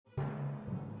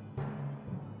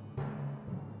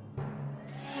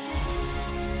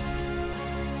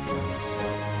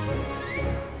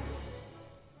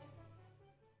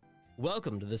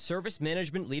Welcome to the Service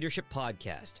Management Leadership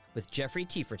Podcast with Jeffrey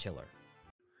Tiefertiller.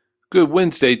 Good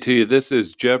Wednesday to you. This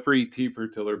is Jeffrey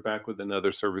Tiefertiller back with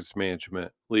another Service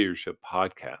Management Leadership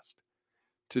Podcast.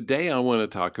 Today, I want to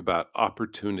talk about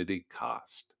opportunity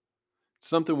cost.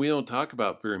 Something we don't talk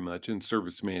about very much in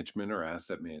service management or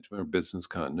asset management or business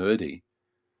continuity,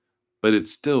 but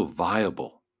it's still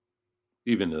viable,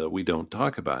 even though we don't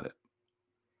talk about it.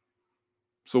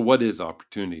 So, what is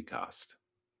opportunity cost?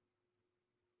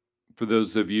 For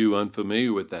those of you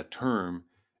unfamiliar with that term,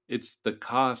 it's the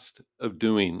cost of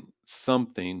doing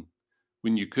something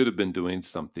when you could have been doing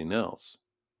something else.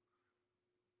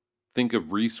 Think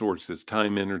of resources,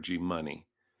 time, energy, money.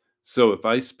 So if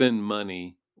I spend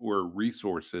money or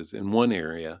resources in one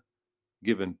area,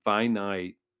 given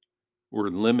finite or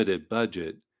limited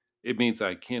budget, it means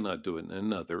I cannot do it in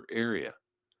another area.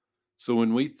 So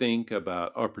when we think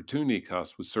about opportunity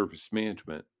costs with service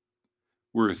management,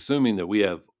 we're assuming that we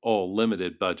have all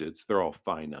limited budgets. They're all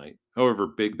finite. However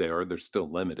big they are, they're still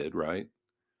limited, right?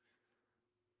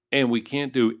 And we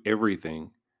can't do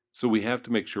everything. So we have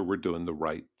to make sure we're doing the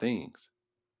right things.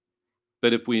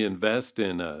 But if we invest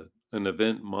in an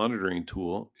event monitoring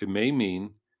tool, it may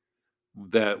mean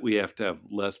that we have to have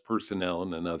less personnel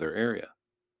in another area.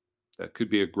 That could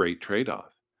be a great trade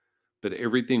off. But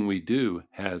everything we do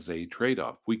has a trade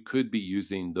off. We could be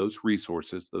using those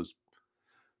resources, those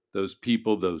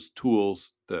people, those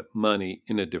tools, that money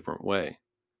in a different way.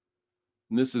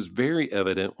 And this is very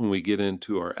evident when we get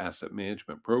into our asset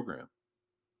management program.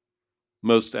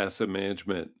 Most asset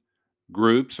management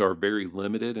groups are very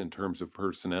limited in terms of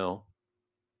personnel,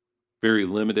 very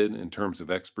limited in terms of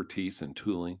expertise and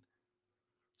tooling.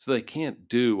 So they can't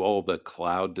do all the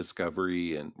cloud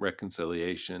discovery and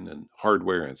reconciliation and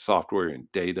hardware and software and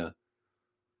data.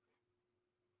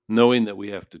 Knowing that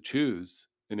we have to choose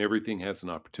and everything has an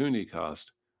opportunity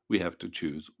cost, we have to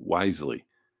choose wisely.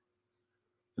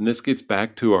 And this gets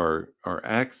back to our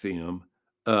axiom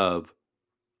of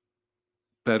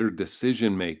better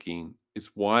decision making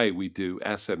is why we do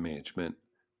asset management,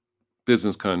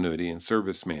 business continuity, and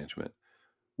service management.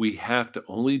 We have to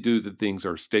only do the things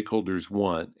our stakeholders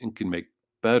want and can make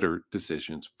better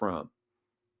decisions from.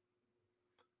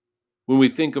 When we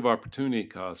think of opportunity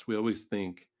costs, we always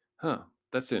think,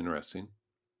 that's interesting.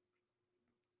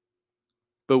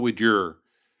 But would your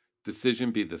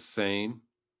decision be the same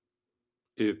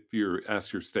if you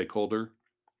ask your stakeholder?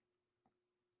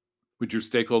 Would your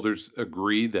stakeholders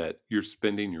agree that you're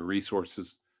spending your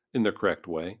resources in the correct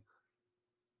way?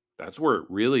 That's where it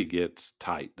really gets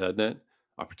tight, doesn't it?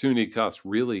 Opportunity cost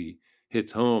really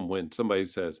hits home when somebody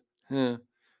says, I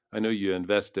know you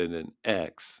invested in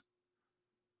X,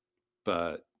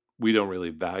 but we don't really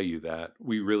value that.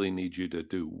 We really need you to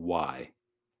do Y.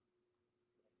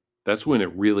 That's when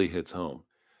it really hits home.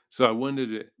 So I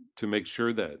wanted to make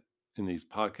sure that in these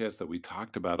podcasts that we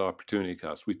talked about opportunity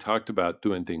costs, we talked about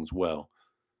doing things well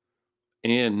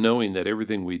and knowing that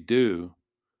everything we do,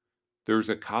 there's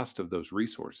a cost of those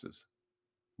resources.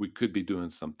 We could be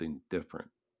doing something different,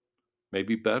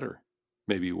 maybe better,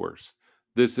 maybe worse.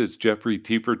 This is Jeffrey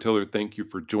Tiefertiller. Thank you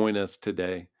for joining us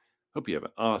today. Hope you have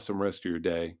an awesome rest of your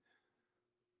day.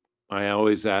 I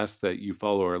always ask that you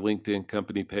follow our LinkedIn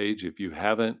company page if you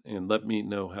haven't, and let me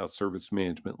know how service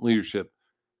management leadership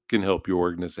can help your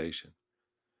organization.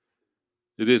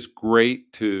 It is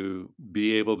great to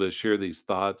be able to share these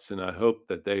thoughts, and I hope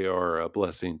that they are a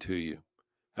blessing to you.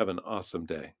 Have an awesome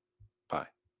day. Bye.